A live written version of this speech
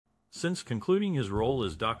since concluding his role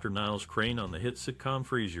as Dr. Niles Crane on the hit sitcom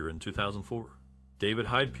Frasier in 2004. David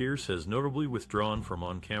Hyde Pierce has notably withdrawn from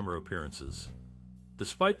on-camera appearances.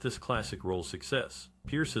 Despite this classic role success,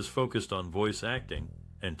 Pierce has focused on voice acting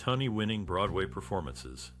and Tony-winning Broadway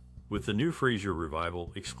performances. With the new Frasier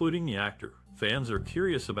revival excluding the actor, fans are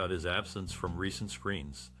curious about his absence from recent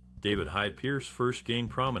screens. David Hyde Pierce first gained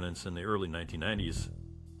prominence in the early 1990s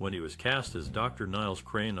when he was cast as Dr. Niles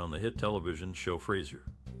Crane on the hit television show Frasier.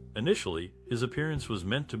 Initially, his appearance was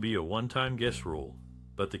meant to be a one-time guest role,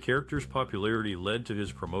 but the character's popularity led to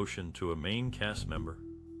his promotion to a main cast member.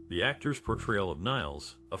 The actor's portrayal of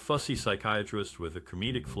Niles, a fussy psychiatrist with a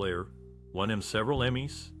comedic flair, won him several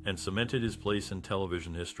Emmys and cemented his place in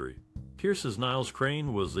television history. Pierce's Niles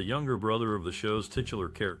Crane was the younger brother of the show's titular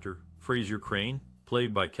character, Frasier Crane,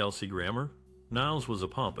 played by Kelsey Grammer. Niles was a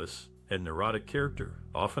pompous and neurotic character,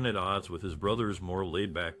 often at odds with his brother's more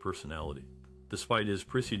laid-back personality. Despite his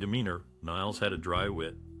prissy demeanor, Niles had a dry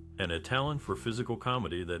wit and a talent for physical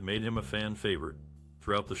comedy that made him a fan favorite.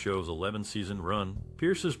 Throughout the show's 11-season run,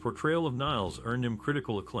 Pierce's portrayal of Niles earned him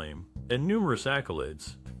critical acclaim and numerous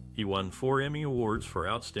accolades. He won 4 Emmy Awards for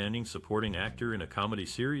Outstanding Supporting Actor in a Comedy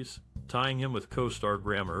Series, tying him with co-star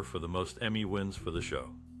Grammer for the most Emmy wins for the show.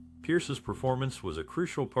 Pierce's performance was a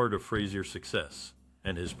crucial part of Frasier's success,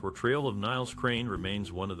 and his portrayal of Niles Crane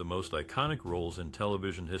remains one of the most iconic roles in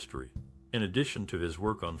television history. In addition to his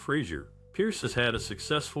work on Frasier, Pierce has had a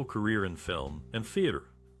successful career in film and theater.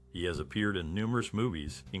 He has appeared in numerous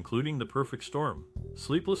movies, including The Perfect Storm,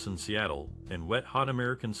 Sleepless in Seattle, and Wet Hot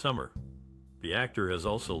American Summer. The actor has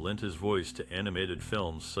also lent his voice to animated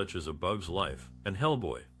films such as A Bug's Life and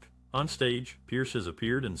Hellboy. On stage, Pierce has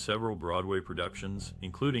appeared in several Broadway productions,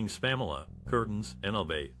 including Spamalot, Curtains, and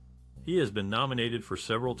Albeit. He has been nominated for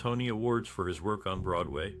several Tony Awards for his work on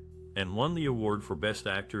Broadway, and won the award for Best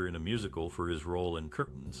Actor in a Musical for his role in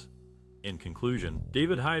Curtains. In conclusion,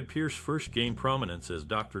 David Hyde Pierce first gained prominence as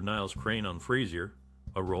Dr. Niles Crane on Frasier,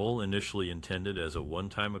 a role initially intended as a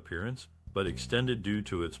one-time appearance, but extended due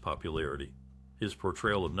to its popularity. His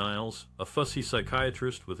portrayal of Niles, a fussy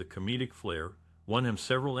psychiatrist with a comedic flair, won him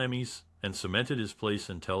several Emmys and cemented his place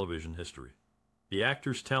in television history. The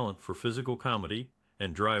actor's talent for physical comedy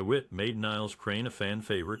and dry wit made Niles Crane a fan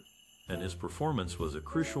favorite, and his performance was a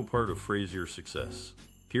crucial part of Frasier's success.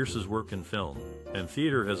 Pierce's work in film and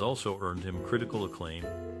theater has also earned him critical acclaim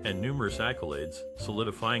and numerous accolades,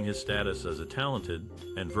 solidifying his status as a talented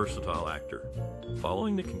and versatile actor.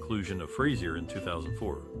 Following the conclusion of Frasier in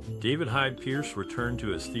 2004, David Hyde Pierce returned to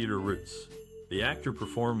his theater roots. The actor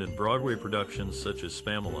performed in Broadway productions such as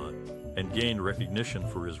Spamalot and gained recognition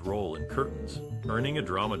for his role in Curtains, earning a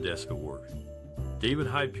Drama Desk Award. David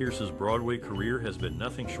Hyde Pierce's Broadway career has been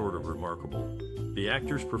nothing short of remarkable. The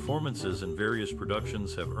actor's performances in various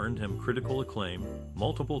productions have earned him critical acclaim,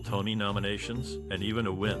 multiple Tony nominations, and even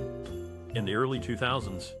a win. In the early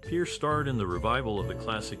 2000s, Pierce starred in the revival of the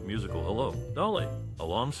classic musical Hello, Dolly,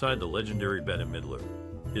 alongside the legendary Bette Midler.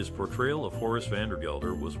 His portrayal of Horace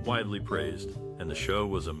Vandergelder was widely praised, and the show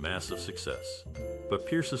was a massive success. But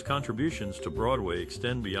Pierce's contributions to Broadway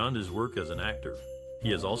extend beyond his work as an actor. He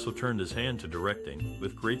has also turned his hand to directing,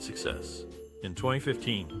 with great success. In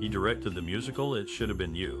 2015, he directed the musical It Should Have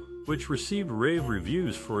Been You, which received rave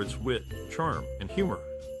reviews for its wit, charm, and humor.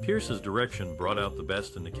 Pierce's direction brought out the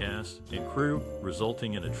best in the cast and crew,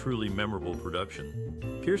 resulting in a truly memorable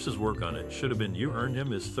production. Pierce's work on It Should Have Been You earned him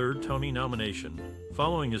his 3rd Tony nomination,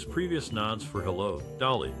 following his previous nods for Hello,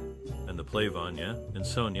 Dolly, and the play Vanya, and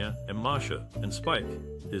Sonia, and Masha, and Spike.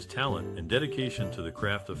 His talent and dedication to the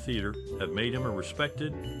craft of theater have made him a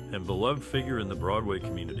respected and beloved figure in the Broadway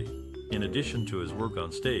community. In addition to his work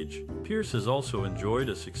on stage, Pierce has also enjoyed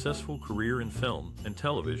a successful career in film and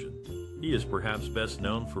television. He is perhaps best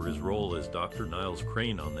known for his role as Dr. Niles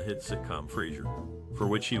Crane on the hit sitcom Frasier, for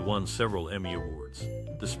which he won several Emmy Awards.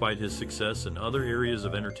 Despite his success in other areas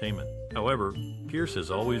of entertainment, however, Pierce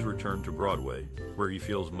has always returned to Broadway, where he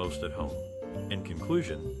feels most at home. In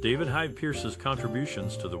conclusion, David Hyde Pierce's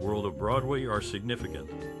contributions to the world of Broadway are significant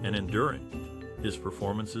and enduring. His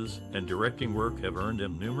performances and directing work have earned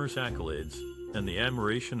him numerous accolades and the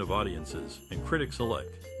admiration of audiences and critics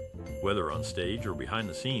alike. Whether on stage or behind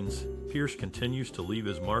the scenes, Pierce continues to leave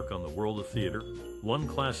his mark on the world of theater, one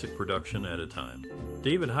classic production at a time.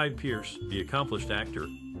 David Hyde Pierce, the accomplished actor,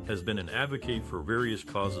 has been an advocate for various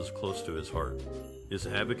causes close to his heart. His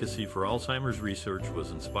advocacy for Alzheimer's research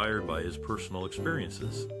was inspired by his personal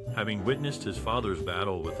experiences, having witnessed his father's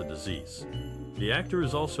battle with the disease. The actor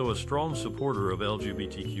is also a strong supporter of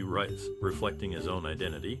LGBTQ rights, reflecting his own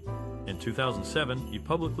identity. In 2007, he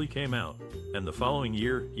publicly came out, and the following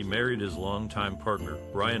year, he married his longtime partner,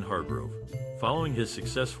 Brian Hargrove. Following his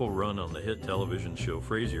successful run on the hit television show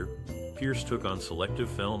Frasier, Pierce took on selective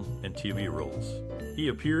film and TV roles. He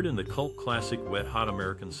appeared in the cult classic Wet Hot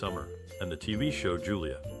American Summer and the TV show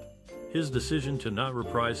Julia. His decision to not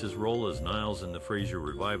reprise his role as Niles in the Frasier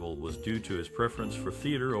revival was due to his preference for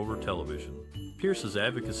theater over television. Pierce's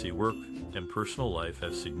advocacy work and personal life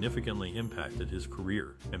have significantly impacted his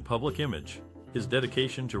career and public image. His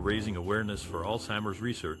dedication to raising awareness for Alzheimer's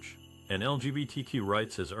research and LGBTQ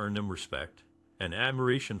rights has earned him respect and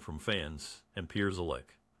admiration from fans and peers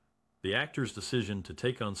alike. The actor's decision to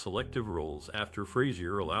take on selective roles after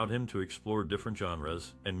Frasier allowed him to explore different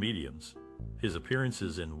genres and mediums. His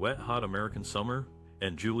appearances in Wet Hot American Summer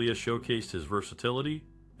and Julia showcased his versatility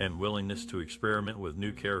and willingness to experiment with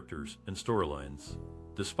new characters and storylines.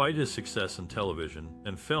 Despite his success in television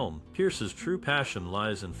and film, Pierce's true passion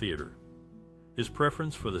lies in theater. His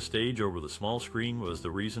preference for the stage over the small screen was the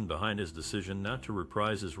reason behind his decision not to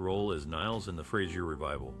reprise his role as Niles in the Frasier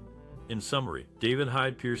revival. In summary, David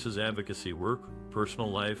Hyde Pierce's advocacy work, personal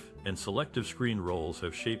life, and selective screen roles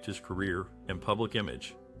have shaped his career and public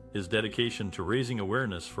image. His dedication to raising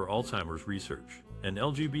awareness for Alzheimer's research and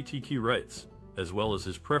LGBTQ rights, as well as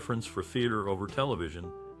his preference for theater over television,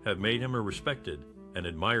 have made him a respected and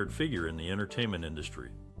admired figure in the entertainment industry.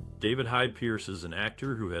 David Hyde Pierce is an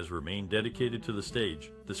actor who has remained dedicated to the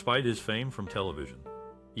stage despite his fame from television.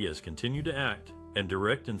 He has continued to act and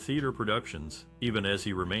direct in theater productions, even as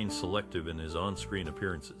he remains selective in his on-screen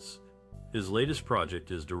appearances. His latest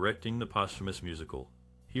project is directing the posthumous musical,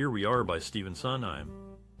 Here We Are by Stephen Sondheim.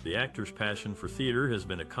 The actor's passion for theater has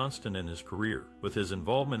been a constant in his career, with his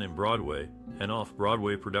involvement in Broadway and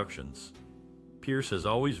off-Broadway productions. Pierce has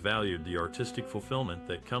always valued the artistic fulfillment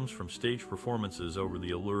that comes from stage performances over the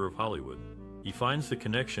allure of Hollywood. He finds the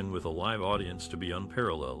connection with a live audience to be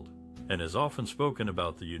unparalleled, and has often spoken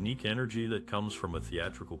about the unique energy that comes from a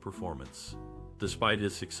theatrical performance. Despite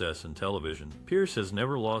his success in television, Pierce has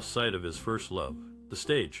never lost sight of his first love, the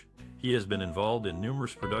stage. He has been involved in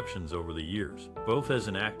numerous productions over the years, both as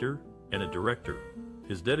an actor and a director.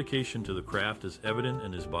 His dedication to the craft is evident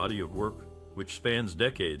in his body of work, which spans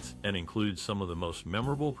decades and includes some of the most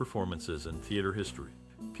memorable performances in theater history.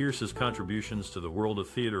 Pierce's contributions to the world of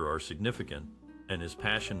theater are significant, and his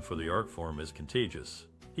passion for the art form is contagious.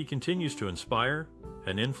 He continues to inspire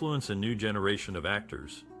and influence a new generation of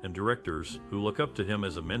actors and directors who look up to him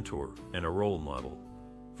as a mentor and a role model.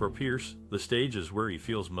 For Pierce, the stage is where he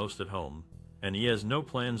feels most at home, and he has no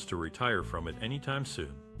plans to retire from it anytime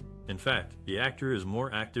soon. In fact, the actor is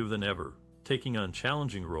more active than ever, taking on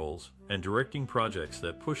challenging roles and directing projects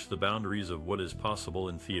that push the boundaries of what is possible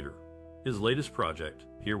in theater. His latest project,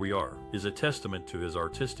 Here We Are, is a testament to his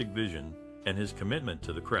artistic vision and his commitment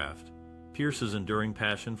to the craft. Pierce's enduring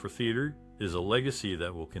passion for theater is a legacy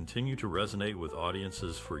that will continue to resonate with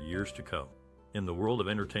audiences for years to come. In the world of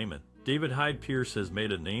entertainment, David Hyde Pierce has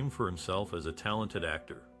made a name for himself as a talented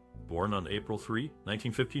actor. Born on April 3,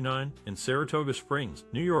 1959, in Saratoga Springs,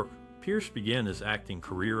 New York, Pierce began his acting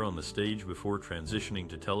career on the stage before transitioning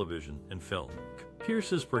to television and film.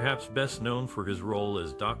 Pierce is perhaps best known for his role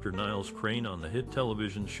as Dr. Niles Crane on the hit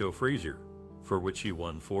television show Frasier, for which he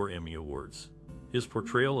won 4 Emmy Awards. His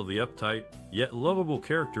portrayal of the uptight, yet lovable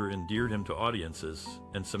character endeared him to audiences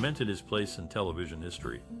and cemented his place in television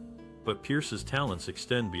history. But Pierce's talents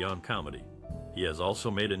extend beyond comedy. He has also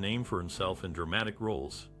made a name for himself in dramatic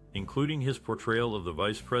roles, including his portrayal of the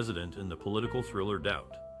vice president in the political thriller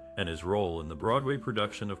Doubt, and his role in the Broadway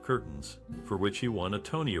production of Curtains, for which he won a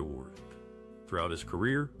Tony Award. Throughout his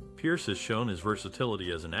career, Pierce has shown his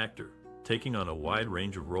versatility as an actor, taking on a wide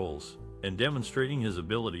range of roles and demonstrating his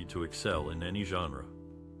ability to excel in any genre.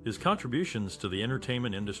 His contributions to the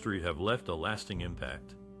entertainment industry have left a lasting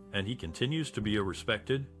impact, and he continues to be a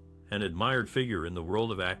respected and admired figure in the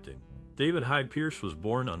world of acting. David Hyde Pierce was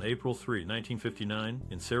born on April 3, 1959,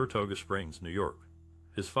 in Saratoga Springs, New York.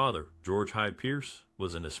 His father, George Hyde Pierce,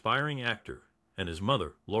 was an aspiring actor, and his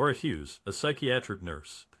mother, Laura Hughes, a psychiatric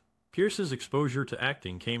nurse. Pierce's exposure to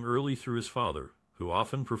acting came early through his father, who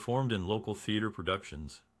often performed in local theater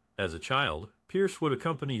productions. As a child, Pierce would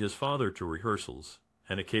accompany his father to rehearsals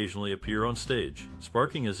and occasionally appear on stage,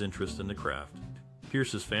 sparking his interest in the craft.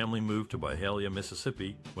 Pierce's family moved to Byhalia,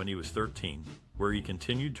 Mississippi when he was 13, where he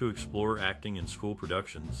continued to explore acting in school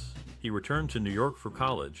productions. He returned to New York for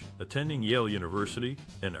college, attending Yale University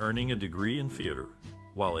and earning a degree in theater.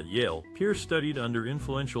 While at Yale, Pierce studied under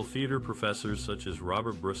influential theater professors such as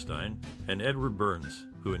Robert Brustein and Edward Burns,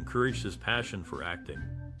 who encouraged his passion for acting.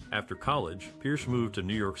 After college, Pierce moved to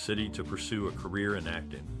New York City to pursue a career in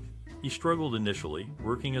acting. He struggled initially,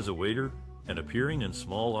 working as a waiter and appearing in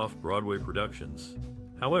small off-Broadway productions.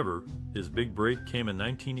 However, his big break came in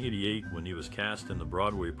 1988 when he was cast in the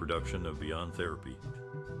Broadway production of Beyond Therapy.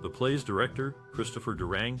 The play's director, Christopher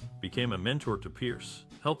Durang, became a mentor to Pierce,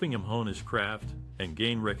 helping him hone his craft and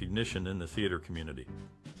gain recognition in the theater community.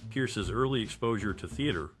 Pierce's early exposure to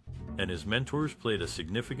theater and his mentors played a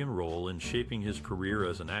significant role in shaping his career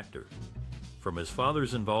as an actor. From his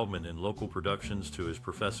father's involvement in local productions to his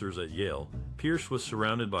professors at Yale, Pierce was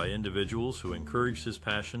surrounded by individuals who encouraged his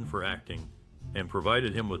passion for acting and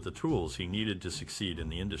provided him with the tools he needed to succeed in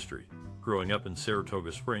the industry. Growing up in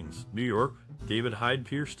Saratoga Springs, New York, David Hyde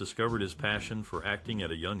Pierce discovered his passion for acting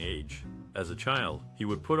at a young age. As a child, he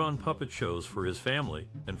would put on puppet shows for his family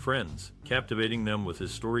and friends, captivating them with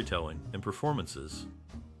his storytelling and performances.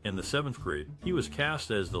 In the 7th grade, he was cast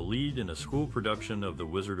as the lead in a school production of The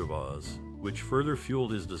Wizard of Oz, which further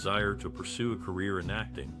fueled his desire to pursue a career in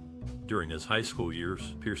acting. During his high school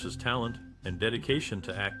years, Pierce's talent and dedication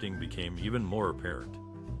to acting became even more apparent.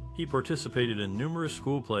 He participated in numerous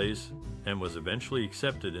school plays and was eventually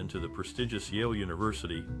accepted into the prestigious Yale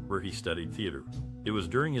University, where he studied theater. It was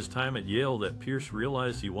during his time at Yale that Pierce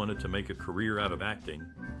realized he wanted to make a career out of acting,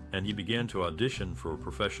 and he began to audition for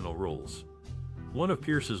professional roles. One of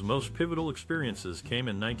Pierce's most pivotal experiences came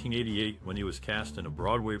in 1988 when he was cast in a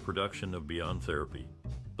Broadway production of Beyond Therapy.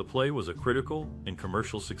 The play was a critical and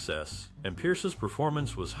commercial success, and Pierce's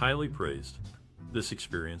performance was highly praised. This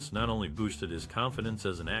experience not only boosted his confidence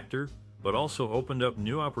as an actor, but also opened up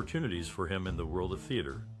new opportunities for him in the world of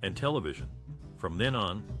theater and television. From then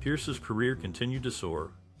on, Pierce's career continued to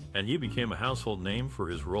soar, and he became a household name for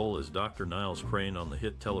his role as Dr. Niles Crane on the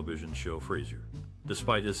hit television show Frasier.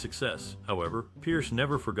 Despite his success, however, Pierce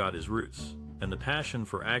never forgot his roots and the passion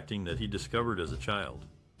for acting that he discovered as a child.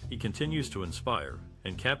 He continues to inspire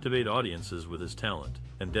and captivate audiences with his talent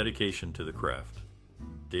and dedication to the craft.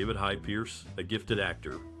 David Hyde Pierce, a gifted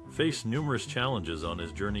actor, faced numerous challenges on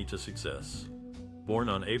his journey to success. Born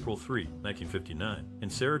on April 3, 1959, in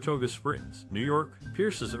Saratoga Springs, New York,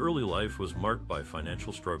 Pierce's early life was marked by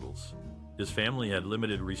financial struggles. His family had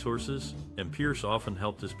limited resources, and Pierce often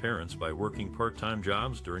helped his parents by working part-time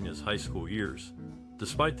jobs during his high school years.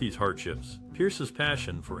 Despite these hardships, Pierce's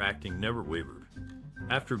passion for acting never wavered.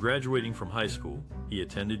 After graduating from high school, he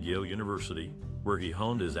attended Yale University, where he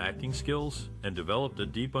honed his acting skills and developed a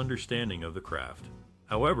deep understanding of the craft.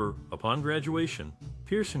 However, upon graduation,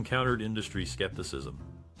 Pierce encountered industry skepticism.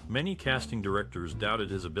 Many casting directors doubted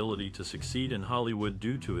his ability to succeed in Hollywood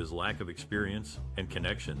due to his lack of experience and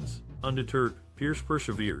connections. Undeterred, Pierce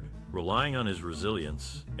persevered, relying on his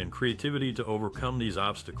resilience and creativity to overcome these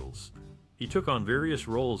obstacles. He took on various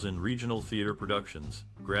roles in regional theater productions,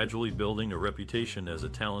 gradually building a reputation as a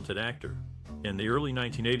talented actor. In the early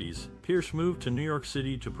 1980s, Pierce moved to New York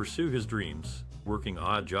City to pursue his dreams, working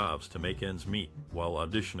odd jobs to make ends meet while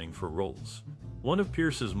auditioning for roles. One of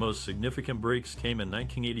Pierce's most significant breaks came in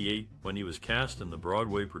 1988 when he was cast in the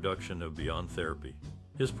Broadway production of Beyond Therapy.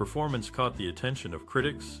 His performance caught the attention of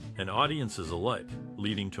critics and audiences alike,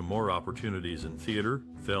 leading to more opportunities in theater,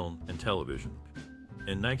 film, and television.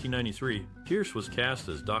 In 1993, Pierce was cast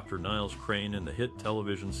as Dr. Niles Crane in the hit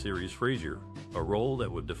television series Frasier, a role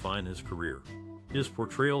that would define his career. His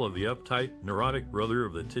portrayal of the uptight, neurotic brother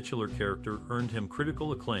of the titular character earned him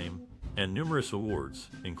critical acclaim and numerous awards,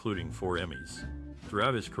 including 4 Emmys.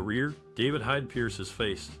 Throughout his career, David Hyde Pierce has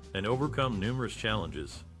faced and overcome numerous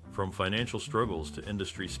challenges, from financial struggles to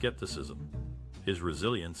industry skepticism. His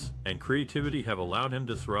resilience and creativity have allowed him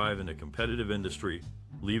to thrive in a competitive industry,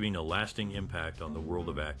 leaving a lasting impact on the world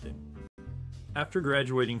of acting. After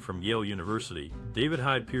graduating from Yale University, David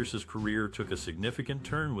Hyde Pierce's career took a significant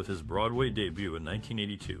turn with his Broadway debut in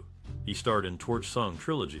 1982. He starred in Torch Song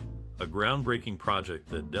Trilogy, a groundbreaking project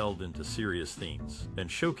that delved into serious themes and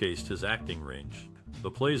showcased his acting range.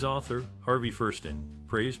 The play's author, Harvey Fierstein,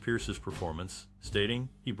 praised Pierce's performance, stating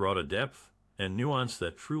he brought a depth and nuance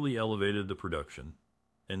that truly elevated the production.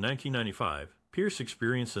 In 1995, Pierce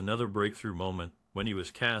experienced another breakthrough moment when he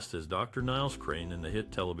was cast as Dr. Niles Crane in the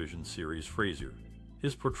hit television series Frasier.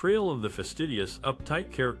 His portrayal of the fastidious,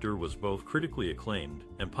 uptight character was both critically acclaimed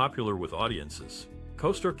and popular with audiences.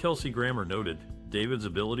 Co-star Kelsey Grammer noted, David's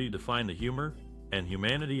ability to find the humor and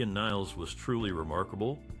humanity in Niles was truly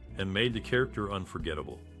remarkable and made the character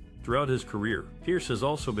unforgettable. Throughout his career, Pierce has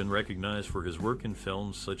also been recognized for his work in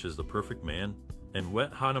films such as The Perfect Man and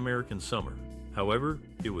Wet Hot American Summer. However,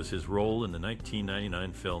 it was his role in the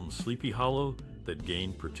 1999 film Sleepy Hollow that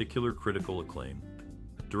gained particular critical acclaim.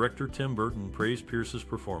 Director Tim Burton praised Pierce's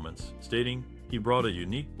performance, stating he brought a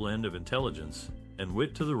unique blend of intelligence and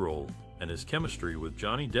wit to the role, and his chemistry with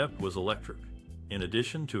Johnny Depp was electric. In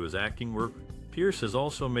addition to his acting work, Pierce has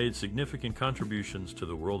also made significant contributions to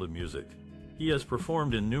the world of music. He has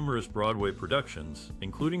performed in numerous Broadway productions,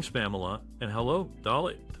 including Spamalot and Hello,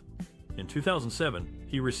 Dolly. In 2007,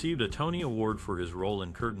 he received a Tony Award for his role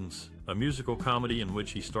in Curtains, a musical comedy in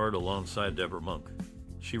which he starred alongside Deborah Monk.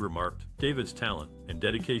 She remarked, "David's talent and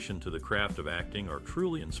dedication to the craft of acting are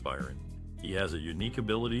truly inspiring. He has a unique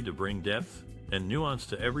ability to bring depth and nuance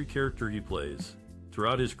to every character he plays."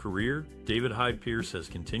 Throughout his career, David Hyde Pierce has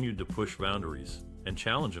continued to push boundaries and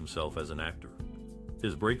challenge himself as an actor.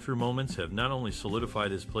 His breakthrough moments have not only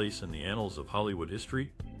solidified his place in the annals of Hollywood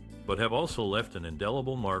history, but have also left an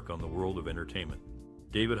indelible mark on the world of entertainment.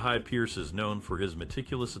 David Hyde Pierce is known for his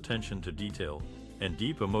meticulous attention to detail and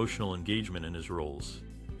deep emotional engagement in his roles.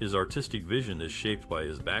 His artistic vision is shaped by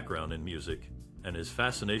his background in music and his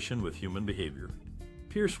fascination with human behavior.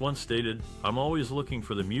 Pierce once stated, "I'm always looking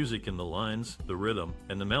for the music in the lines, the rhythm,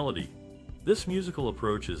 and the melody." This musical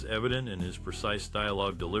approach is evident in his precise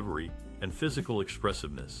dialogue delivery and physical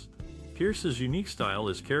expressiveness. Pierce's unique style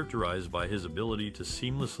is characterized by his ability to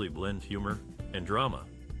seamlessly blend humor and drama.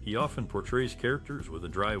 He often portrays characters with a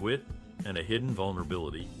dry wit and a hidden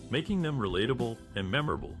vulnerability, making them relatable and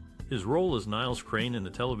memorable. His role as Niles Crane in the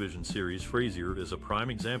television series Frasier is a prime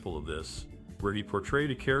example of this, where he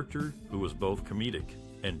portrayed a character who was both comedic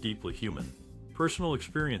and deeply human. Personal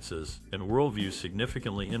experiences and worldviews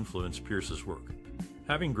significantly influenced Pierce's work.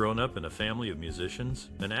 Having grown up in a family of musicians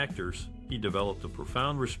and actors, he developed a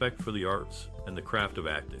profound respect for the arts and the craft of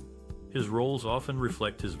acting. His roles often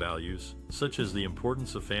reflect his values, such as the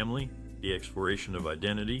importance of family, the exploration of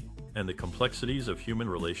identity, and the complexities of human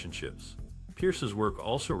relationships. Pierce's work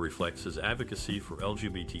also reflects his advocacy for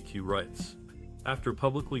LGBTQ rights. After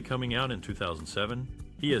publicly coming out in 2007,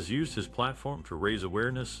 he has used his platform to raise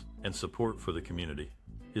awareness and support for the community.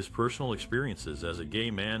 His personal experiences as a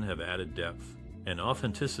gay man have added depth and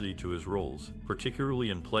authenticity to his roles, particularly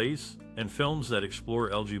in plays and films that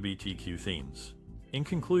explore LGBTQ themes. In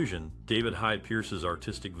conclusion, David Hyde Pierce's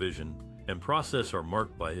artistic vision and process are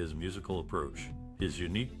marked by his musical approach, his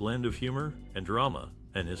unique blend of humor and drama,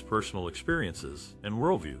 and his personal experiences and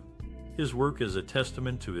worldview. His work is a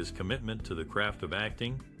testament to his commitment to the craft of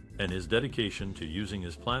acting and his dedication to using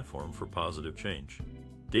his platform for positive change.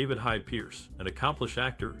 David Hyde Pierce, an accomplished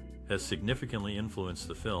actor, has significantly influenced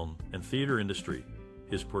the film and theater industry.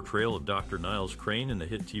 His portrayal of Dr. Niles Crane in the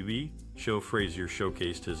hit TV show Frasier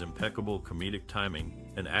showcased his impeccable comedic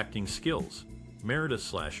timing and acting skills. Meredith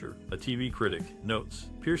Slasher, a TV critic, notes,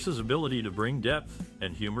 "Pierce's ability to bring depth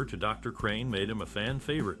and humor to Dr. Crane made him a fan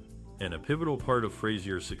favorite and a pivotal part of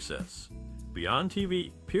Frasier's success." Beyond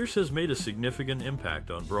TV, Pierce has made a significant impact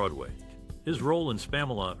on Broadway. His role in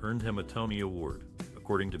Spamalot earned him a Tony Award.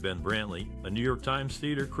 According to Ben Brantley, a New York Times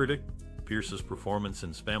theater critic, Pierce's performance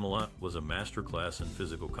in Spamalot was a masterclass in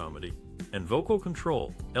physical comedy and vocal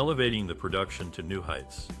control, elevating the production to new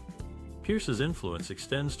heights. Pierce's influence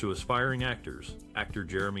extends to aspiring actors. Actor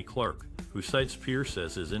Jeremy Clark, who cites Pierce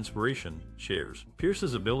as his inspiration, shares,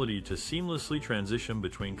 "Pierce's ability to seamlessly transition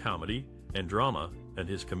between comedy and drama and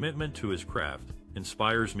his commitment to his craft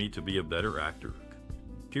inspires me to be a better actor."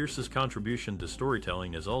 Pierce's contribution to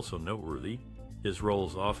storytelling is also noteworthy. His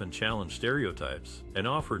roles often challenge stereotypes and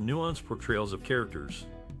offer nuanced portrayals of characters.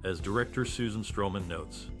 As director Susan Stroman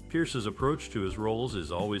notes, Pierce's approach to his roles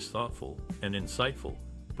is always thoughtful and insightful,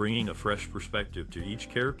 bringing a fresh perspective to each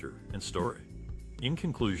character and story. In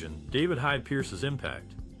conclusion, David Hyde Pierce's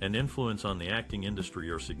impact and influence on the acting industry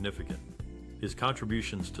are significant. His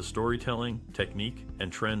contributions to storytelling, technique,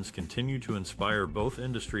 and trends continue to inspire both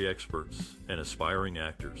industry experts and aspiring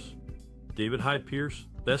actors. David Hyde Pierce,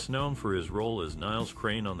 best known for his role as Niles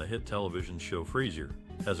Crane on the hit television show Frasier,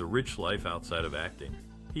 has a rich life outside of acting.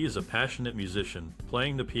 He is a passionate musician,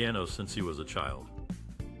 playing the piano since he was a child.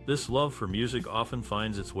 This love for music often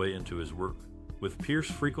finds its way into his work, with Pierce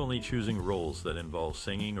frequently choosing roles that involve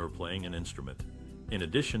singing or playing an instrument. In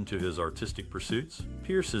addition to his artistic pursuits,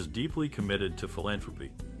 Pierce is deeply committed to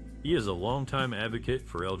philanthropy. He is a longtime advocate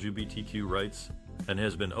for LGBTQ rights and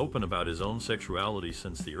has been open about his own sexuality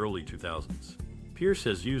since the early 2000s. Pierce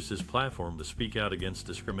has used his platform to speak out against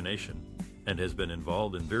discrimination and has been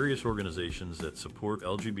involved in various organizations that support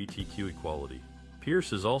LGBTQ equality.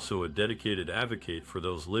 Pierce is also a dedicated advocate for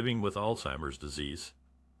those living with Alzheimer's disease.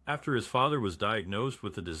 After his father was diagnosed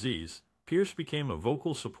with the disease, Pierce became a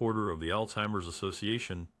vocal supporter of the Alzheimer's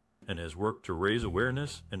Association and has worked to raise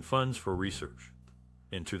awareness and funds for research.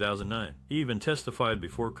 In 2009, he even testified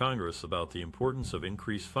before Congress about the importance of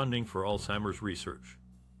increased funding for Alzheimer's research.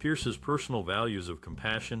 Pierce's personal values of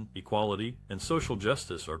compassion, equality, and social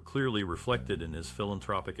justice are clearly reflected in his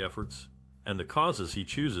philanthropic efforts and the causes he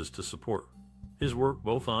chooses to support. His work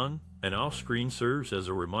both on and off screen serves as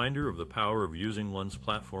a reminder of the power of using one's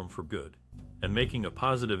platform for good. and making a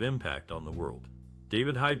positive impact on the world.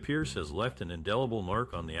 David Hyde Pierce has left an indelible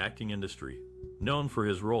mark on the acting industry. Known for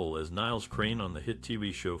his role as Niles Crane on the hit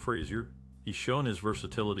TV show Frasier, he's shown his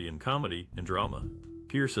versatility in comedy and drama.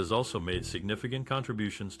 Pierce has also made significant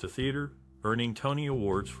contributions to theater, earning Tony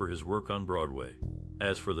Awards for his work on Broadway.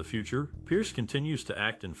 As for the future, Pierce continues to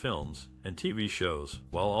act in films and TV shows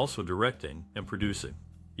while also directing and producing.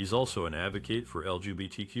 He's also an advocate for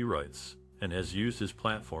LGBTQ rights and has used his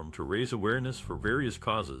platform to raise awareness for various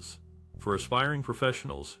causes. For aspiring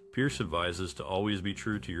professionals, Pierce advises to always be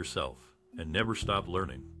true to yourself and never stop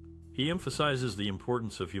learning. He emphasizes the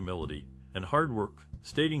importance of humility and hard work,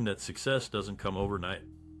 stating that success doesn't come overnight.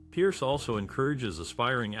 Pierce also encourages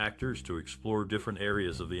aspiring actors to explore different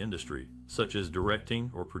areas of the industry, such as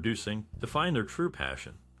directing or producing, to find their true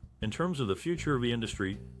passion. In terms of the future of the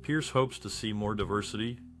industry, Pierce hopes to see more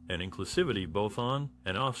diversity and inclusivity both on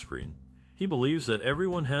and off screen. He believes that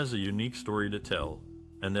everyone has a unique story to tell,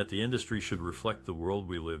 and that the industry should reflect the world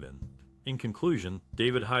we live in. In conclusion,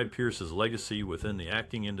 David Hyde Pierce's legacy within the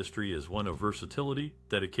acting industry is one of versatility,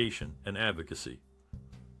 dedication, and advocacy.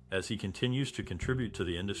 As he continues to contribute to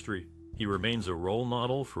the industry, he remains a role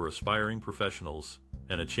model for aspiring professionals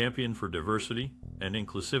and a champion for diversity and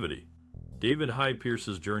inclusivity. David Hyde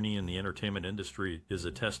Pierce's journey in the entertainment industry is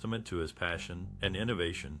a testament to his passion and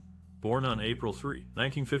innovation. Born on April 3,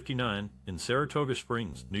 1959, in Saratoga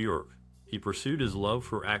Springs, New York, he pursued his love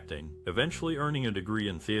for acting, eventually earning a degree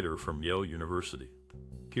in theater from Yale University.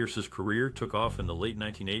 Pierce's career took off in the late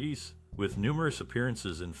 1980s, with numerous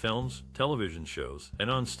appearances in films, television shows, and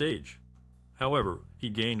on stage. However, he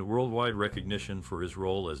gained worldwide recognition for his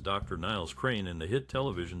role as Dr. Niles Crane in the hit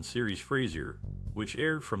television series Frasier, which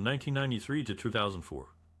aired from 1993 to 2004.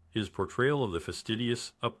 His portrayal of the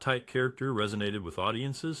fastidious, uptight character resonated with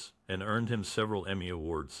audiences and earned him several Emmy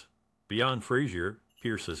Awards. Beyond Frasier,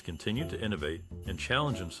 Pierce has continued to innovate and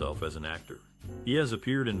challenge himself as an actor. He has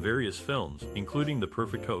appeared in various films, including The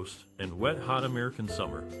Perfect Host and Wet Hot American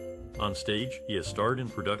Summer. On stage, he has starred in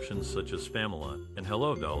productions such as Spamalot and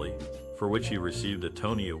Hello, Dolly, for which he received a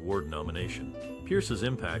Tony Award nomination. Pierce's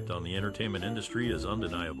impact on the entertainment industry is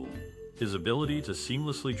undeniable. His ability to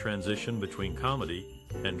seamlessly transition between comedy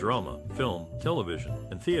and drama, film, television,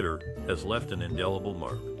 and theater has left an indelible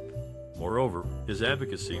mark. Moreover, his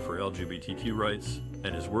advocacy for LGBTQ rights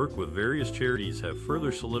and his work with various charities have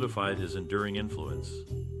further solidified his enduring influence.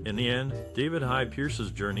 In the end, David Hyde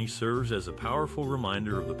Pierce's journey serves as a powerful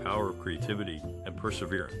reminder of the power of creativity and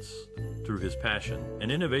perseverance. Through his passion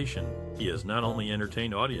and innovation, he has not only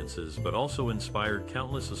entertained audiences but also inspired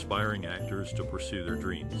countless aspiring actors to pursue their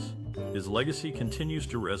dreams. His legacy continues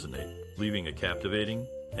to resonate, leaving a captivating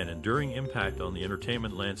and enduring impact on the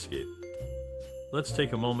entertainment landscape. Let's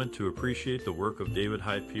take a moment to appreciate the work of David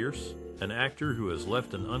Hyde Pierce, an actor who has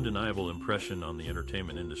left an undeniable impression on the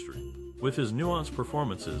entertainment industry. With his nuanced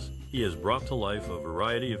performances, he has brought to life a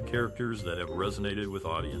variety of characters that have resonated with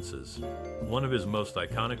audiences. One of his most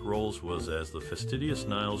iconic roles was as the fastidious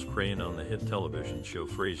Niles Crane on the hit television show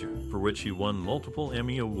Frasier, for which he won multiple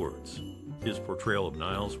Emmy Awards. His portrayal of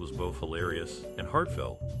Niles was both hilarious and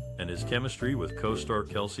heartfelt, and his chemistry with co-star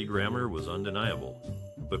Kelsey Grammer was undeniable.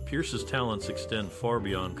 But Pierce's talents extend far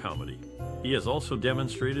beyond comedy. He has also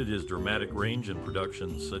demonstrated his dramatic range in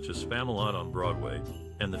productions such as Spamalot on Broadway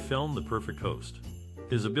and the film The Perfect Host.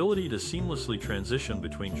 His ability to seamlessly transition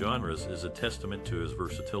between genres is a testament to his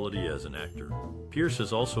versatility as an actor. Pierce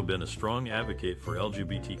has also been a strong advocate for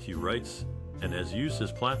LGBTQ rights and has used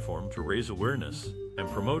his platform to raise awareness and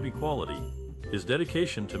promote equality. His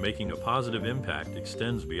dedication to making a positive impact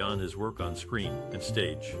extends beyond his work on screen and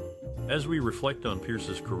stage. As we reflect on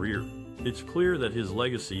Pierce's career, it's clear that his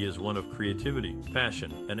legacy is one of creativity,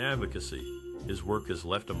 passion, and advocacy. His work has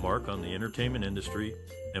left a mark on the entertainment industry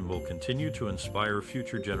and will continue to inspire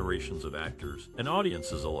future generations of actors and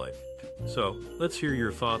audiences alike. So, let's hear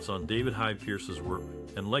your thoughts on David Hyde Pierce's work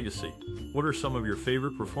and legacy. What are some of your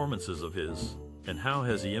favorite performances of his, and how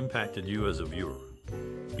has he impacted you as a viewer?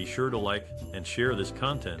 Be sure to like and share this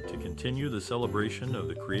content to continue the celebration of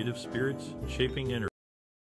the creative spirits shaping entertainment.